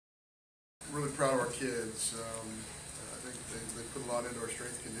really proud of our kids. I think they put a lot into our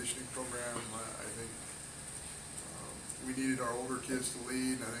strength and conditioning program. I think we needed our older kids to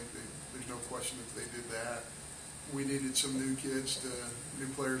lead, and I think there's no question that they did that. We needed some new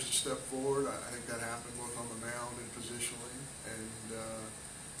players to step forward. I think that happened both on the mound and positionally, and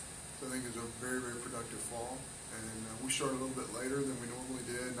so I think it was a very, very productive fall. And we started a little bit later than we normally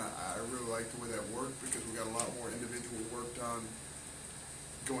did, and I really liked the way that worked because we got a lot more individual work done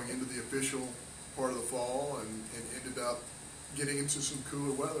going into the official part of the fall, and ended up getting into some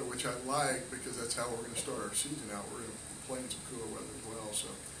cooler weather, which I like because that's how we're going to start our season out. We're going to play in some cooler weather as well.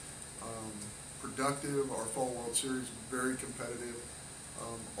 So productive. Our fall World Series very competitive.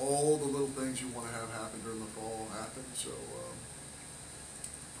 All the little things you want to have happen during the fall happened. So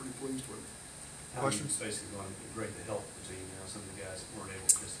pretty pleased with it. Questions? Basically going to grade the health of the team now. Some of the guys that weren't able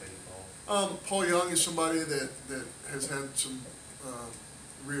to participate in fall. Paul Young is somebody that has had some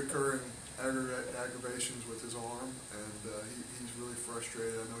reoccurring aggravations with his arm, and he's really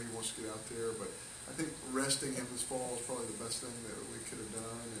frustrated. I know he wants to get out there, but I think resting him this fall is probably the best thing that we could have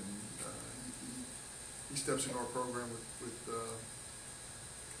done. And he steps into our program with a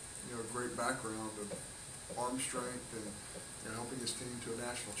great background of arm strength and helping his team to a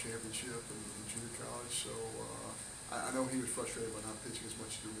national championship in junior college. So I know he was frustrated by not pitching as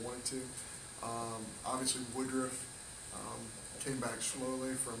much as he wanted to. Obviously, Woodruff came back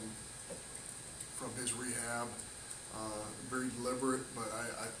slowly from his rehab. Very deliberate, but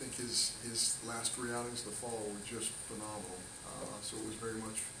I think his last 3 outings of the fall were just phenomenal. So it was very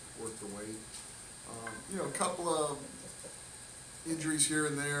much worth the wait. A couple of injuries here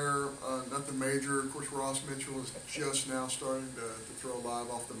and there, nothing major. Of course, Ross Mitchell is just now starting to throw live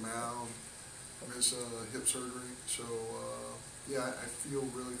off the mound from his hip surgery. So I feel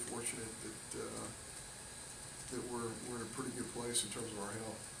really fortunate that we're in a pretty good place in terms of our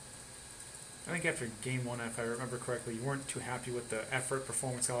health. I think after Game 1, if I remember correctly, you weren't too happy with the effort,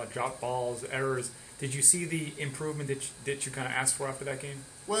 performance, a lot of drop balls, errors. Did you see the improvement that you kind of asked for after that game?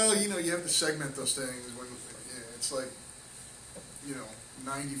 Well, you have to segment those things. When it's like,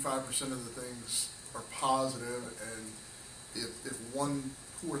 95% of the things are positive, and if one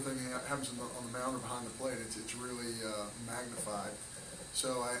poor thing happens on the mound or behind the plate, it's really magnified.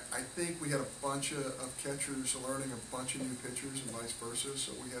 So I think we had a bunch of catchers learning a bunch of new pitchers and vice versa.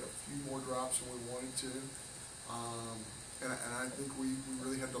 So we had a few more drops than we wanted to. And I think we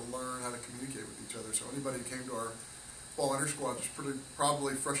really had to learn how to communicate with each other. So anybody who came to our fall inter squad was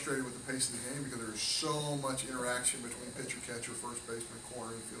probably frustrated with the pace of the game because there was so much interaction between pitcher, catcher, first baseman,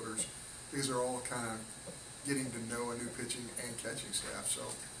 corner infielders, because they're all kind of getting to know a new pitching and catching staff. So,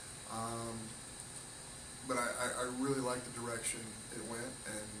 but I really like the direction it went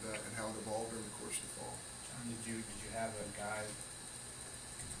and how it evolved during the course of the fall. John, did you have a guy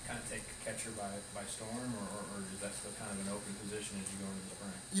kind of take catcher by storm, or is that still kind of an open position as you go into the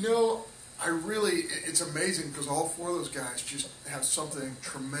spring? It's amazing because all 4 of those guys just have something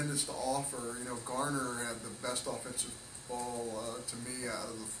tremendous to offer. Garner had the best offensive ball to me out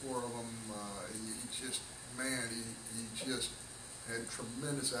of the 4 of them. He just had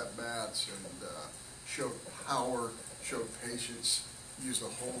tremendous at-bats and showed power, showed patience, used the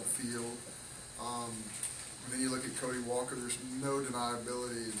whole field. And then you look at Cody Walker, there's no denying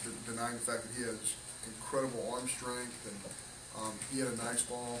the fact that he has incredible arm strength, and he had a nice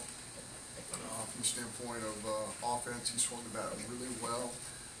ball. From the standpoint of offense, he swung the bat really well.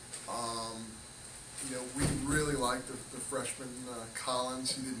 We really liked the freshman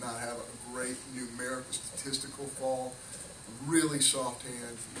Collins. He did not have a great numerical statistical fall. Really soft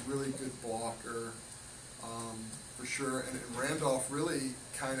hand, really good blocker, for sure. And Randolph really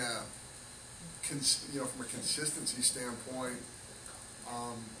kind of, from a consistency standpoint,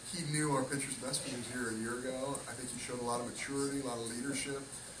 he knew our pitcher's best when he was here a year ago. I think he showed a lot of maturity, a lot of leadership.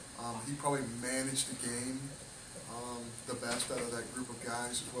 He probably managed the game the best out of that group of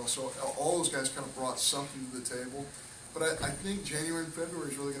guys as well. So all those guys kind of brought something to the table. But I think January and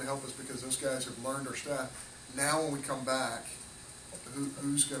February is really going to help us because those guys have learned our staff. Now when we come back,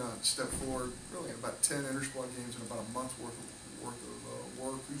 who's going to step forward really in about 10 inter-squad games in about a month's worth of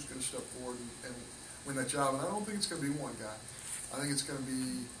work? Who's going to step forward and win that job? And I don't think it's going to be one guy. I think it's going to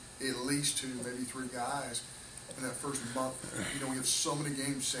be at least 2, maybe 3 guys. In that first month, we have so many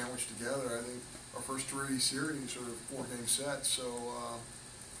games sandwiched together. I think our first 3 series are 4-game sets, so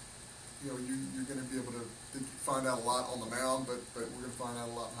you're going to be able to find out a lot on the mound, but we're going to find out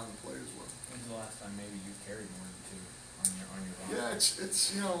a lot behind the plate as well. When's the last time maybe you carried more than 2 on your line? Yeah, it's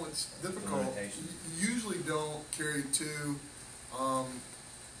difficult. You usually don't carry 2,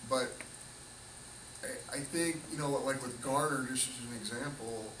 but I think like with Garner, just as an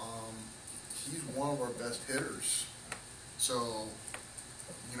example. he's one of our best hitters. So,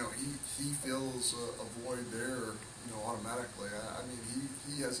 he fills a void there, automatically. I mean,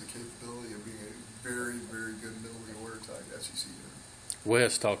 he has the capability of being a very, very good middle of the order type SEC hitter.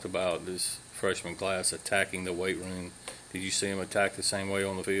 Wes talked about this freshman class attacking the weight room. Did you see him attack the same way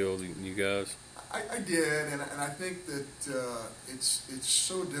on the field, you guys? I did, and I think that it's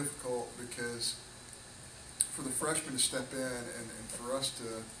so difficult because for the freshmen to step in and for us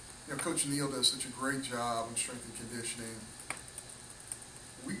to, Coach Neal does such a great job on strength and conditioning.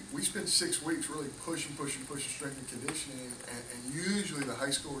 We spend 6 weeks really pushing strength and conditioning, and usually the high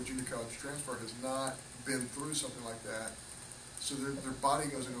school or junior college transfer has not been through something like that, so their body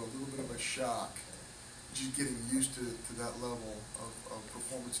goes into a little bit of a shock, just getting used to that level of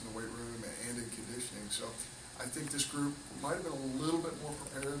performance in the weight room and in conditioning. So I think this group might have been a little bit more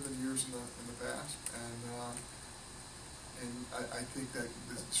prepared than years in the past, and I think that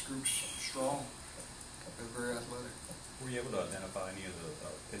this group's strong and very athletic. Were you able to identify any of the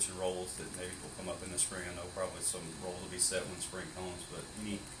pitcher roles that maybe will come up in the spring? I know probably some roles will be set when spring comes, but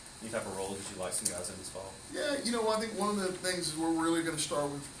any type of roles that you like some guys in this fall? Yeah, I think one of the things is we're really going to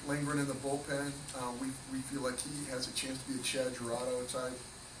start with Lindgren in the bullpen. We feel like he has a chance to be a Chad Gerardo type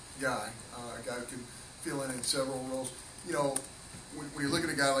guy, a guy who can fill in several roles. When you look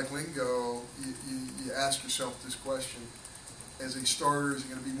at a guy like Lingo, you ask yourself this question: as a starter, is he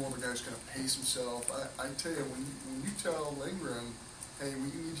going to be more of a guy who's going to pace himself? I tell you, when you tell Lindgren, hey, we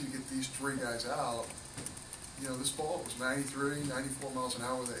need you to get these 3 guys out, this ball was 93, 94 miles an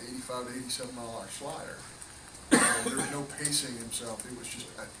hour with an 85 to 87 mile an hour slider. There was no pacing himself. It was just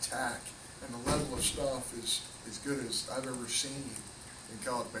attack. And the level of stuff is as good as I've ever seen in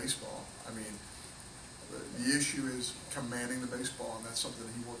college baseball. I mean, the issue is commanding the baseball, and that's something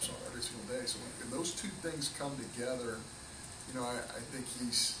that he works on every single day. So when those 2 things come together, I think he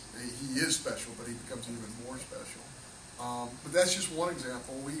is special, but he becomes even more special. But that's just one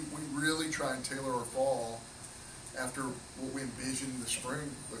example. We really try and tailor our fall after what we envision the spring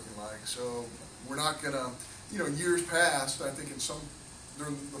looking like. So we're not going to, years past, I think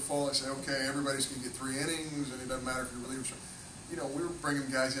during the fall I say, okay, everybody's going to get 3 innings, and it doesn't matter if you're relievers. We were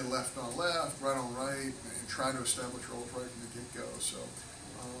bringing guys in left on left, right on right, and trying to establish roles right from the get-go. So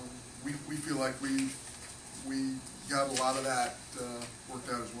we feel like we got a lot of that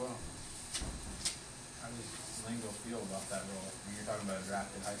worked out as well. How does Lingo feel about that role? When you're talking about a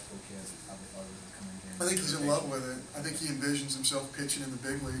drafted high school kid that probably thought he was coming here. I think he's in love with it. I think he envisions himself pitching in the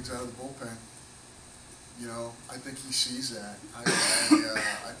big leagues out of the bullpen. I think he sees that. I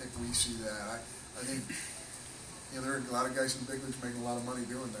think we see that. I think there are a lot of guys in the big leagues making a lot of money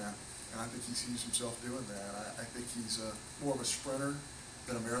doing that, and I think he sees himself doing that. I think he's more of a sprinter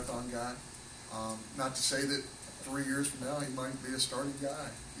than a marathon guy. Not to say that 3 years from now he might be a starting guy,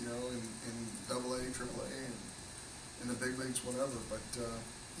 in AA, AAA, and in the big leagues, whatever. But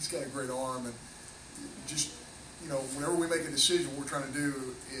he's got a great arm, and just whenever we make a decision, what we're trying to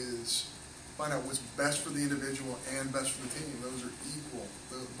do is find out what's best for the individual and best for the team. Those are equal.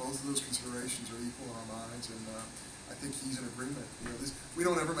 Both of those considerations are equal in our minds, and I think he's in agreement. We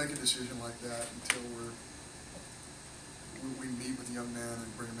don't ever make a decision like that until we meet with the young man and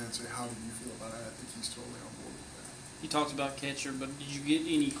bring him in and say, how do you feel about it? I think he's totally on board with that. You talked about catcher, but did you get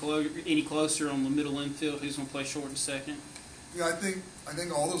any closer on the middle infield? Who's going to play short and second? I think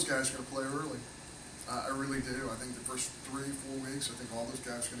all those guys are going to play early. I really do. I think the first 3-4 weeks, I think all those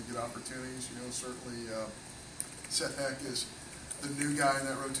guys are going to get opportunities. Certainly Seth Heck is the new guy in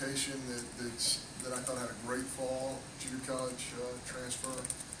that rotation that I thought had a great fall, junior college transfer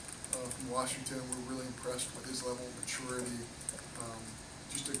from Washington. We're really impressed with his level of maturity.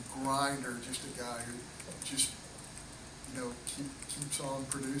 Just a grinder, just a guy who just keeps on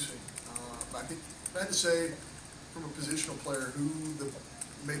producing. I think I had to say, from a positional player who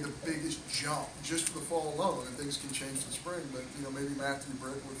made the biggest jump just for the fall alone, and things can change in the spring, but maybe Matthew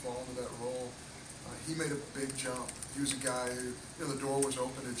Britt would fall into that role. He made a big jump. He was a guy who, the door was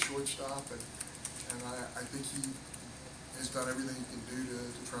open at shortstop, and I think he has done everything he can do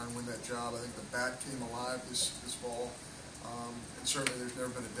to try and win that job. I think the bat came alive this fall, and certainly there's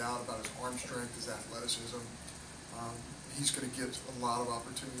never been a doubt about his arm strength, his athleticism. He's going to get a lot of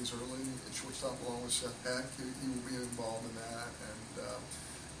opportunities early at shortstop along with Seth Heck. He will be involved in that, and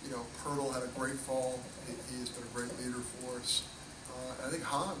Pirtle had a great fall. He has been a great leader for us. I think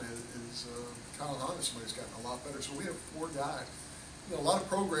Kyle Hahn is somebody who's gotten a lot better. So we have 4 guys. A lot of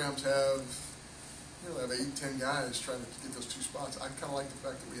programs have 8-10 guys trying to get those 2 spots. I kind of like the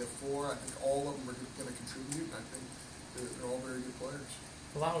fact that we have 4. I think all of them are going to contribute, and I think they're all very good players.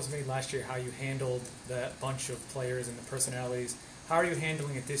 A lot was made last year how you handled that bunch of players and the personalities. How are you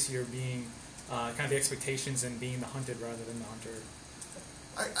handling it this year, being kind of the expectations and being the hunted rather than the hunter?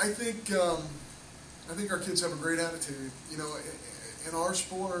 I think our kids have a great attitude. You know, in our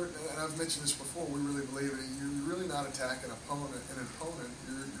sport, and I've mentioned this before, we really believe it. You're really not attacking an opponent.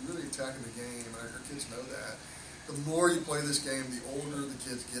 You're really attacking the game, and our kids know that. The more you play this game, the older the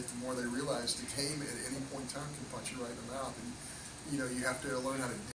kids get, the more they realize the game at any point in time can punch you right in the mouth. And you know, you have to learn how to